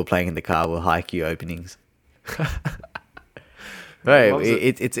thing we were playing in the car were Haikyuu openings. Right, Loves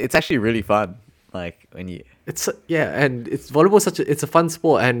it. it's actually really fun. Like when you It's and it's volleyball. It's a fun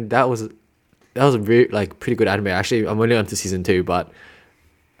sport, and that was a very like pretty good anime. Actually, I'm only on to season 2, but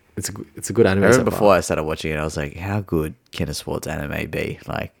it's a good anime. I so remember far. before I started watching it, I was like, how good can a sports anime be?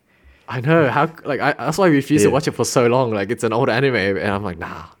 Like, I know how that's why I refused to Yeah. watch it for so long. Like it's an old anime, and I'm like,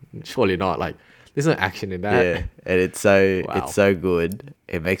 nah, surely not. Like there's no action in that. Yeah, and it's so Wow. it's so good.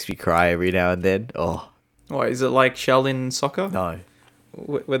 It makes me cry every now and then. Oh What is it like Shaolin soccer, no,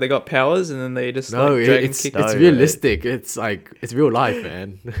 where they got powers and then they just No, like dragon it's kick? No, it's yeah. realistic. It's like it's real life,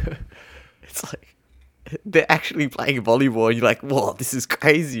 man. it's like they're actually playing volleyball. And you're like, whoa, this is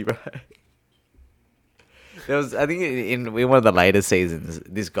crazy, bro. There was, I think, in one of the later seasons,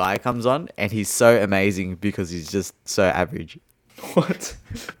 this guy comes on and he's so amazing because he's just so average. What?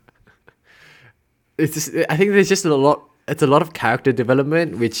 It's just, I think there's just a lot. It's a lot of character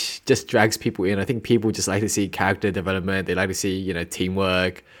development, which just drags people in. I think people just like to see character development. They like to see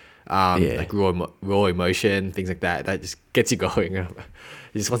teamwork, Yeah. like raw emotion, things like that. That just gets you going. It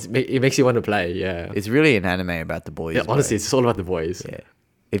just it makes you want to play. Yeah, It's really an anime about the boys. yeah. bro. Honestly, it's all about the boys. Yeah.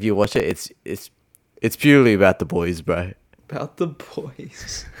 If you watch it, it's purely about the boys, bro. About the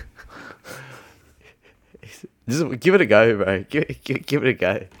boys. Just give it a go, bro. Give it a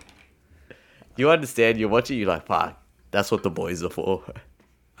go. You understand? You watch it, you're like, fuck, that's what the boys are for.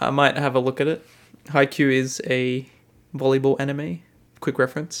 I might have a look at it. Haikyuu is a volleyball anime. Quick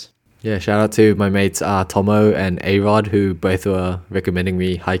reference. Yeah, shout out to my mates Tomo and A-Rod, who both were recommending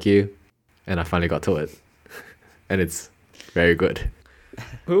me Haikyuu, and I finally got to it. And it's very good.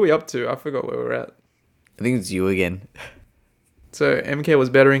 Who are we up to? I forgot where we're at. I think it's you again. So MK was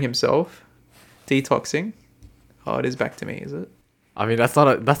bettering himself, detoxing. Oh, it is back to me, is it? I mean, that's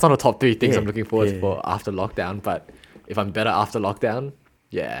not a top 3 things Yeah, I'm looking forward yeah. for after lockdown, but if I'm better after lockdown,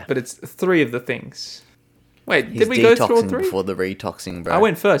 yeah. But it's 3 of the things. Wait, He's did we go through all detoxing 3? before the retoxing, bro. I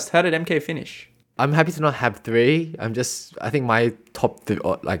went first. How did MK finish? I'm happy to not have 3. I think my top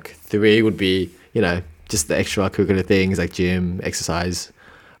 3 would be, just the extracurricular things like gym, exercise,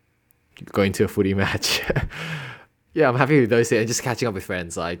 going to a footy match. Yeah, I'm happy with those things and just catching up with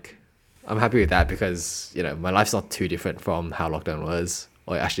friends. Like, I'm happy with that because, my life's not too different from how lockdown was.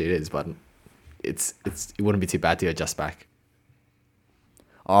 Or actually it is, but it wouldn't be too bad to adjust back.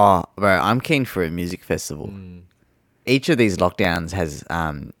 Oh, bro, I'm keen for a music festival. Each of these lockdowns has,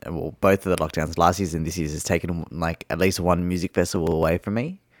 both of the lockdowns, last year's and this year's, has taken like at least one music festival away from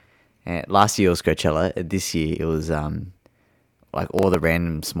me. And last year it was Coachella. And this year it was like all the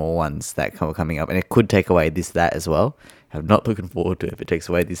random small ones that were coming up, and it could take away this that as well. I'm not looking forward to it if it takes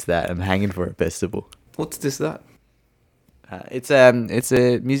away this that. I'm hanging for a festival. What's this, that? It's a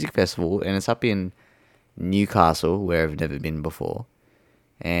music festival, and it's up in Newcastle, where I've never been before.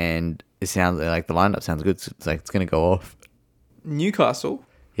 And it sounds like the lineup sounds good. It's like it's gonna go off. Newcastle?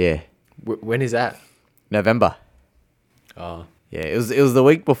 Yeah, When is that? November. Oh, Yeah, it was the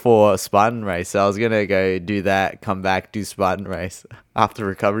week before Spartan race. So I was gonna go do that, come back, do Spartan race after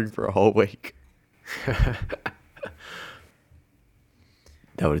recovering for a whole week.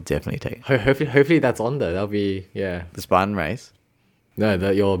 That would have definitely taken hopefully that's on there. That'll be, yeah. the Spartan race. No,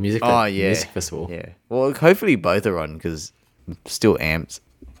 your music. Oh yeah, music festival. Yeah. Well, hopefully both are on because I'm still amped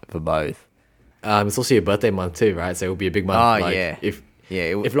for both. It's also your birthday month too, right? So it will be a big month. Oh, like, yeah. If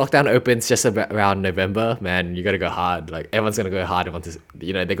Yeah. if lockdown opens just around November, man, you got to go hard. Like everyone's gonna go hard and want to,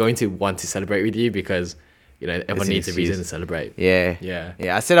 they're going to want to celebrate with you because, everyone an needs a reason excuse. to celebrate. Yeah. Yeah.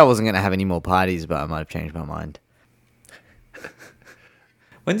 Yeah. I said I wasn't gonna have any more parties, but I might have changed my mind.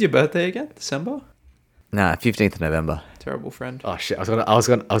 When's your birthday again? December? Nah, 15th of November. Terrible friend. Oh shit! I was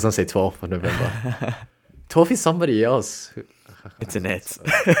gonna say 12th of November. 12th is somebody else. It's a net.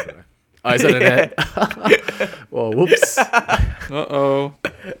 Oh, is that a net? Well, whoops. Uh-oh.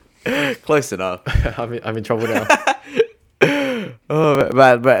 Close enough. I'm in trouble now. Oh,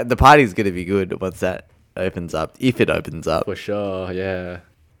 but the party's gonna be good once that opens up, if it opens up. For sure, yeah.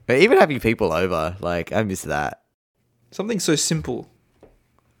 But even having people over, like I miss that. Something so simple.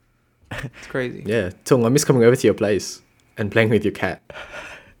 It's crazy. Yeah, Tung, I miss coming over to your place and playing with your cat.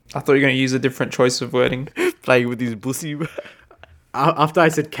 I thought you were going to use a different choice of wording. Playing with his pussy. After I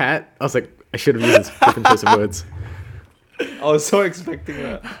said cat, I was like, I should have used a different choice of words. I was so expecting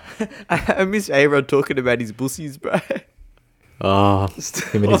that. I miss A-Rod talking about his pussies, bro. Oh,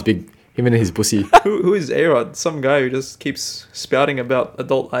 him and his pussy. Who is A-Rod? Some guy who just keeps spouting about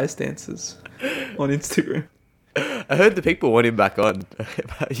adult ice dances on Instagram. I heard the people want him back on.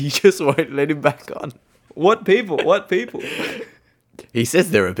 He just won't let him back on. What people? What people? He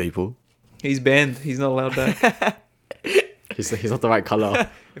says there are people. He's banned. He's not allowed back. He's not the right color.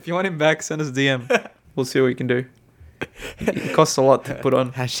 If you want him back, send us a DM. We'll see what we can do. It costs a lot to put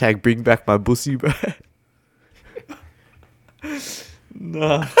on. Hashtag bring back my pussy, bro.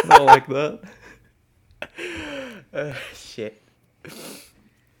 Nah, not like that. Shit.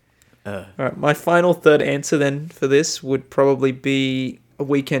 All right, my final third answer then for this would probably be a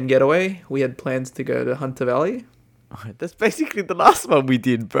weekend getaway. We had plans to go to Hunter Valley. That's basically the last one we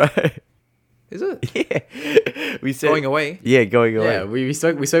did, bro. Is it? Yeah. We said Going away? Yeah, going away. Yeah, we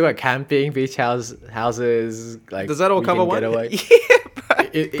spoke about camping, beach houses. Like, Does that all cover weekend one? getaway.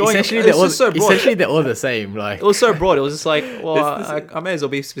 Yeah, bro. Essentially, it's they're all, just so broad. essentially they're all the same. Like, It was so broad. It was just like, well, It's I may as well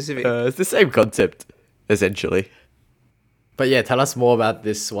be specific. It's the same concept, essentially. but yeah, tell us more about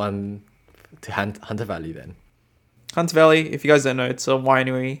this one to Hunter Valley then. Hunter Valley, if you guys don't know, it's a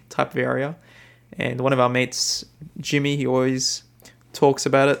winery type of area. And one of our mates, Jimmy, he always talks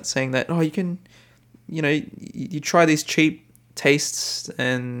about it, saying that, oh, you can, you try these cheap tastes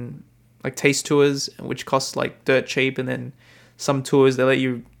and like taste tours, which cost like dirt cheap. And then some tours, they let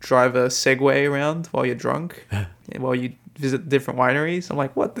you drive a Segway around while you're drunk and while you visit different wineries. I'm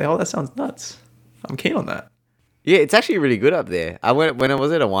like, what the hell? That sounds nuts. I'm keen on that. Yeah, it's actually really good up there. I went when I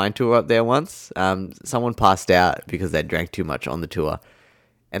was at a wine tour up there once. Someone passed out because they drank too much on the tour,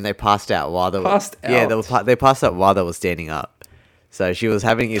 and they passed out while they were they passed out while they were standing up. So she was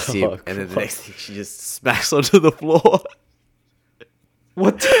having a sip, Oh, and then the God. next thing she just smashed onto the floor.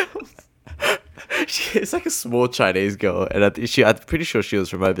 What the It's like a small Chinese girl, and I'm pretty sure she was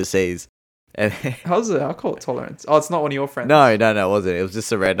from overseas. And How's the alcohol tolerance? Oh, it's not one of your friends. no, it wasn't. It was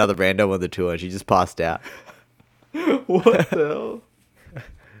just another random on the tour, and she just passed out. What the hell?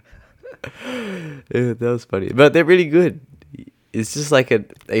 Yeah, that was funny, but they're really good. It's just like an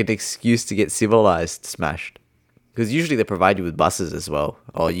excuse to get civilized smashed, because usually they provide you with buses as well,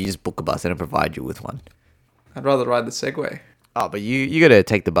 or you just book a bus and they provide you with one. I'd rather ride the Segway. Oh, but you got to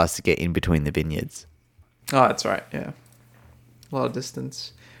take the bus to get in between the vineyards. Oh, that's right. Yeah, a lot of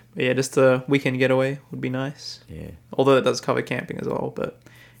distance. But yeah, just a weekend getaway would be nice. Yeah. Although it does cover camping as well. But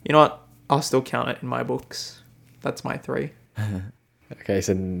you know what? I'll still count it in my books. That's my 3. Okay,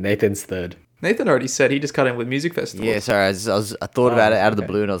 so Nathan's third. Nathan already said he just cut in with music festivals. Yeah, sorry. I thought about it out of the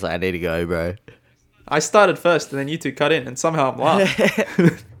okay. blue, and I was like, I need to go, bro. I started first, and then you two cut in, and somehow I'm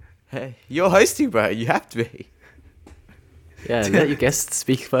last. Hey, you're hosting, bro. You have to be. Yeah, let your guests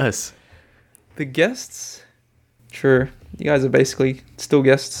speak first. The guests. True. You guys are basically still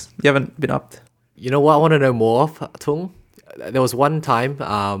guests. You haven't been upped. You know what I want to know more of, Tung? There was one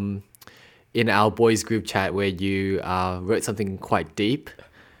time in our boys group chat where you wrote something quite deep,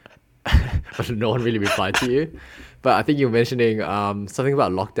 but no one really replied to you. But I think you were mentioning something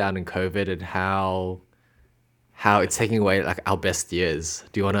about lockdown and COVID and how it's taking away like our best years.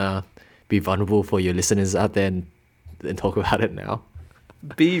 Do you want to be vulnerable for your listeners out there and talk about it now?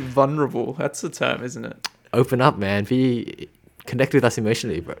 Be vulnerable. That's the term, isn't it? Open up, man. Connect with us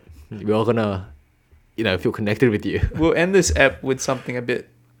emotionally, bro. We're all gonna, feel connected with you. We'll end this ep with something a bit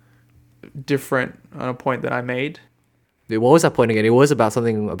different on a point that I made. What was that point again? It was about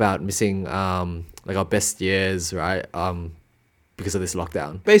something about missing like our best years, right? Because of this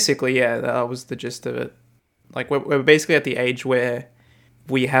lockdown. Basically, yeah, that was the gist of it. Like we're basically at the age where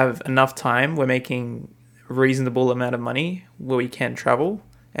we have enough time. We're making a reasonable amount of money where we can travel,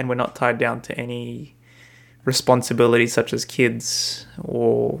 and we're not tied down to any responsibilities such as kids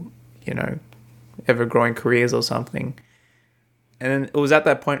or ever growing careers or something. And then it was at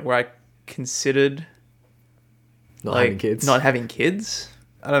that point where I considered Not having kids. not having kids.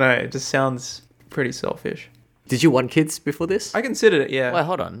 I don't know, it just sounds pretty selfish. Did you want kids before this? I considered it, yeah. Wait,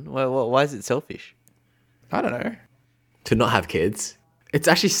 hold on. Why is it selfish? I don't know. To not have kids? It's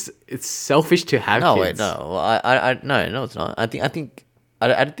actually it's selfish to have No, kids. wait, no. Well, no, it's not. I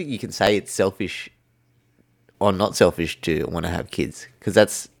don't think you can say it's selfish or not selfish to want to have kids, because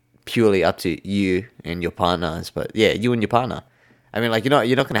that's purely up to you and your partner. But yeah, you and your partner. I mean, like,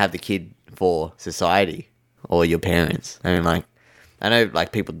 you're not gonna have the kid for society or your parents. I mean, like, I know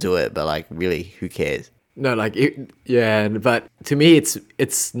like people do it, but like, really, who cares? No, like but to me,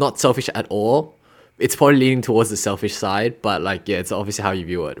 it's not selfish at all. It's probably leaning towards the selfish side, but like, yeah, it's obviously how you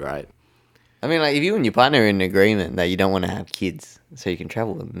view it, right? I mean, like, if you and your partner are in agreement that you don't want to have kids so you can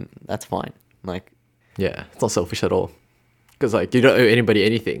travel, then that's fine. Like, Yeah, it's not selfish at all. Because like, you don't owe anybody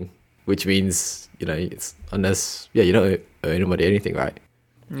anything, which means, it's unless, you don't owe anybody anything, right?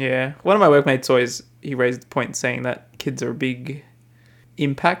 Yeah. One of my workmates he raised the point saying that kids are a big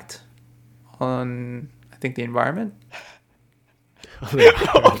impact on, I think, the environment.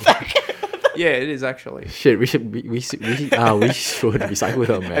 Yeah, it is actually. Shit, we should recycle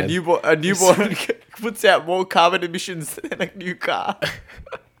them, man. a newborn puts out more carbon emissions than a new car.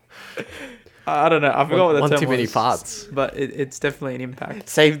 I don't know. I forgot what the One term too many was, parts. but it's definitely an impact.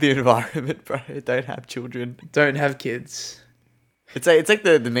 Save the environment, bro. Don't have children. Don't have kids. It's like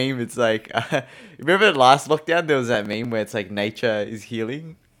the meme. It's like, remember the last lockdown? There was that meme where it's like nature is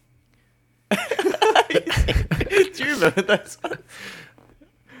healing. Do you remember those ones?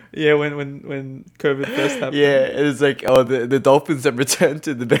 Yeah, when COVID first happened. Yeah, it's like, oh, the dolphins have returned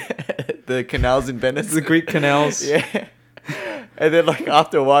to the canals in Venice. The Greek canals. Yeah. And then, like,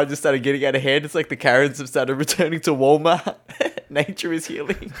 after a while, it just started getting out of hand. It's like the Karens have started returning to Walmart. Nature is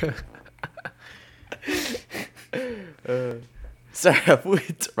healing. Sorry, I was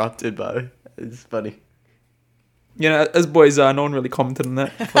interrupted, but it's funny. You know, as boys are, no one really commented on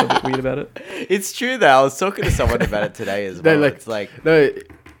that. I felt a bit weird about it. It's true, though. I was talking to someone about it today as well. It's like...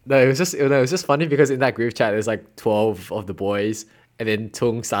 No, it was just funny because in that group chat there's like 12 of the boys, and then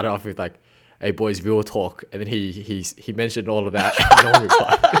Tung started off with like, "Hey boys, real talk," and then he mentioned all of that. And no one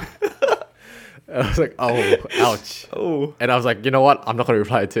replied. I was like, oh, ouch. Oh. And I was like, you know what? I'm not gonna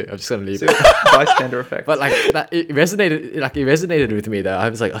reply to it. I'm just gonna leave it. Bystander effect. But like that, it resonated with me though. I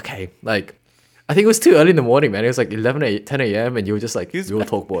was like, okay, like I think it was too early in the morning, man. It was like 10 a.m. and you were just like, real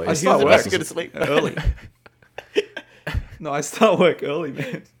talk, boys. I start about work to go to sleep. early. No, I start work early,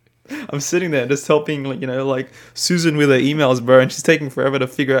 man. I'm sitting there just helping, like, you know, like Susan with her emails, bro, and she's taking forever to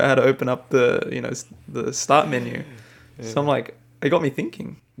figure out how to open up the, you know, the start menu. Yeah. So I'm like, it got me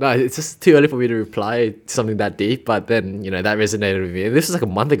thinking. No, it's just too early for me to reply to something that deep, but then, you know, that resonated with me. This was like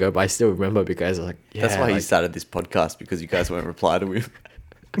a month ago, but I still remember because I was like, yeah. That's why he started this podcast, because you guys won't reply to him.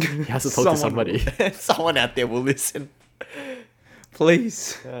 He has to talk to somebody. Someone out there will listen.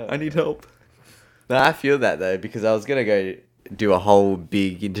 Please, I need help. No, I feel that though, because I was going to go do a whole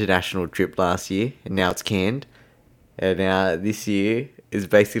big international trip last year, and now it's canned. And now this year is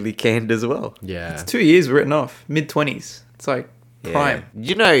basically canned as well. Yeah. It's 2 years written off, mid-20s. It's like prime.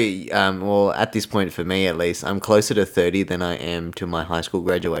 You know, well, at this point for me at least, I'm closer to 30 than I am to my high school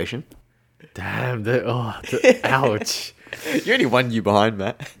graduation. Damn, ouch. You're only 1 year behind,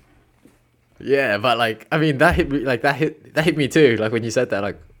 Matt. Yeah, but like, I mean, that hit me, like that hit me too. Like when you said that,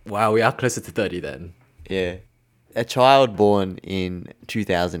 like, wow, we are closer to 30 then. Yeah. A child born in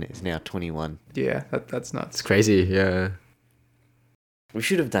 2000 is now 21. Yeah, that's nuts. It's crazy, yeah. We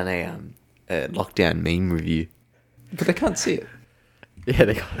should have done a lockdown meme review. But they can't see it. Yeah,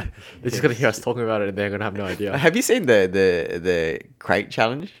 they're just gonna hear us talking about it and they're gonna have no idea. Have you seen the crate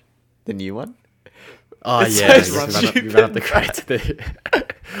challenge? The new one? Oh, It's yeah. so We ran up the crate.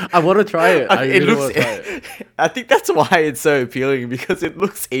 I want to try it. I really want to try it. I think that's why it's so appealing, because it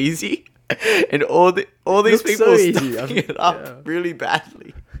looks easy. And all these looks people so are easy. stuffing it up really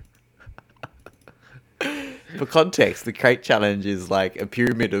badly. For context, the crate challenge is like a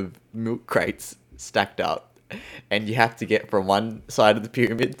pyramid of milk crates stacked up, and you have to get from one side of the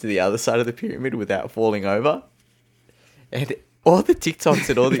pyramid to the other side of the pyramid without falling over. And all the TikToks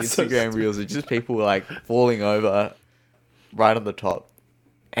and all the Instagram reels are just people like falling over right on the top.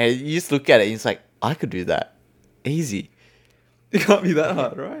 And you just look at it and it's like, I could do that. Easy. It can't be that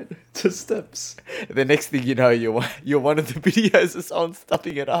hard, right? Just steps. The next thing you know, you're one of the videos of someone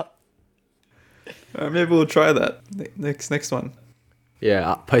stuffing it up. Maybe we'll try that next one.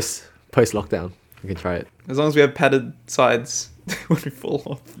 Yeah, post lockdown, we can try it. As long as we have padded sides when we fall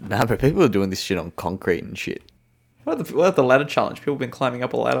off. Nah, but people are doing this shit on concrete and shit. What about the ladder challenge? People have been climbing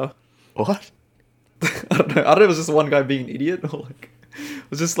up a ladder. What? I don't know. It was just one guy being an idiot, or like it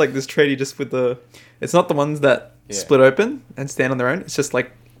was just like this tradie just with the. It's not the ones that split open and stand on their own. It's just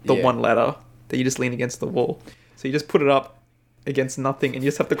like the one ladder that you just lean against the wall. So you just put it up against nothing, and you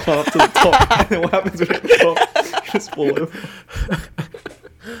just have to climb up to the top. And then what happens when you're at the top? You just fall over.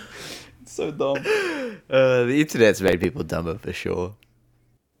 It's so dumb. The internet's made people dumber for sure.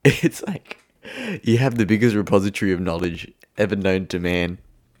 It's like you have the biggest repository of knowledge ever known to man,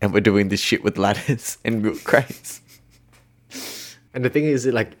 and we're doing this shit with ladders and milk crates. And the thing is,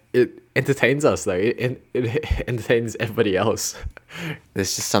 it entertains us though. It entertains everybody else.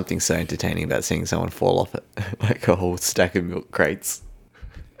 There's just something so entertaining about seeing someone fall off it, like a whole stack of milk crates.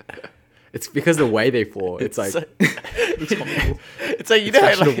 It's because the way they fall. It's like it's like you know,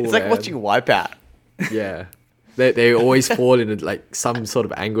 it's like watching Wipeout. Yeah, they always fall in like some sort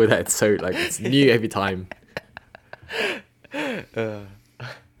of angle that's so like it's new every time. I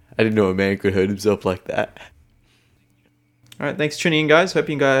didn't know a man could hurt himself like that. All right, thanks for tuning in, guys. Hope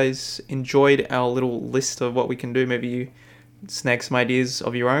you guys enjoyed our little list of what we can do. Maybe you snag some ideas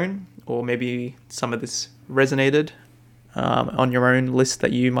of your own, or maybe some of this resonated on your own list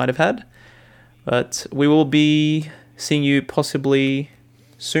that you might have had. But we will be seeing you possibly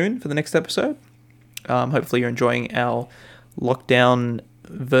soon for the next episode. Hopefully you're enjoying our lockdown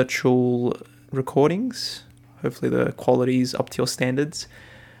virtual recordings. Hopefully the quality's up to your standards.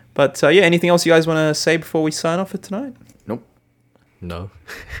 But yeah, anything else you guys want to say before we sign off for tonight? Nope. No.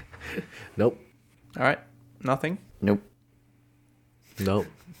 Nope. All right. Nothing? Nope. Nope.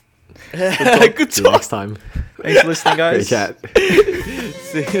 Good See you talk. next time. Thanks for listening, Great guys. chat.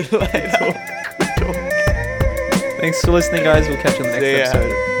 See you later. Thanks for listening, guys. We'll catch you on the See ya. next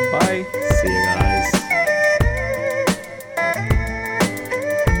episode. Bye. See you guys.